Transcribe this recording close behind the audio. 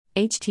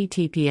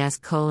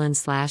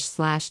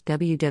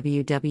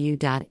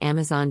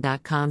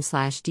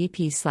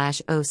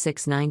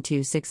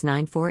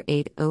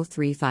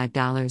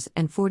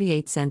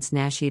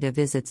Nashida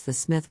visits the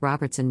Smith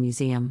Robertson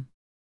Museum.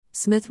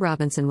 Smith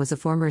Robinson was a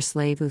former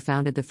slave who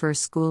founded the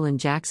first school in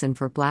Jackson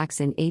for blacks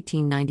in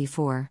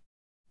 1894.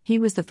 He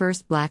was the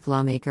first black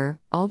lawmaker,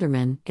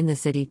 alderman, in the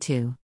city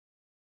too.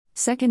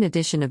 Second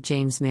edition of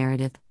James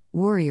Meredith,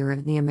 Warrior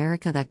of the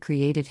America That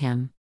Created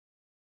Him.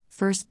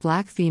 First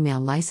black female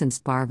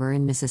licensed barber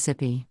in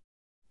Mississippi.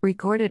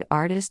 Recorded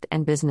artist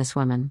and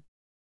businesswoman.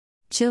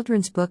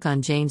 Children's book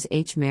on James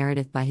H.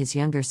 Meredith by his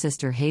younger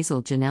sister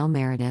Hazel Janelle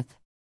Meredith.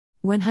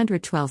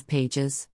 112 pages.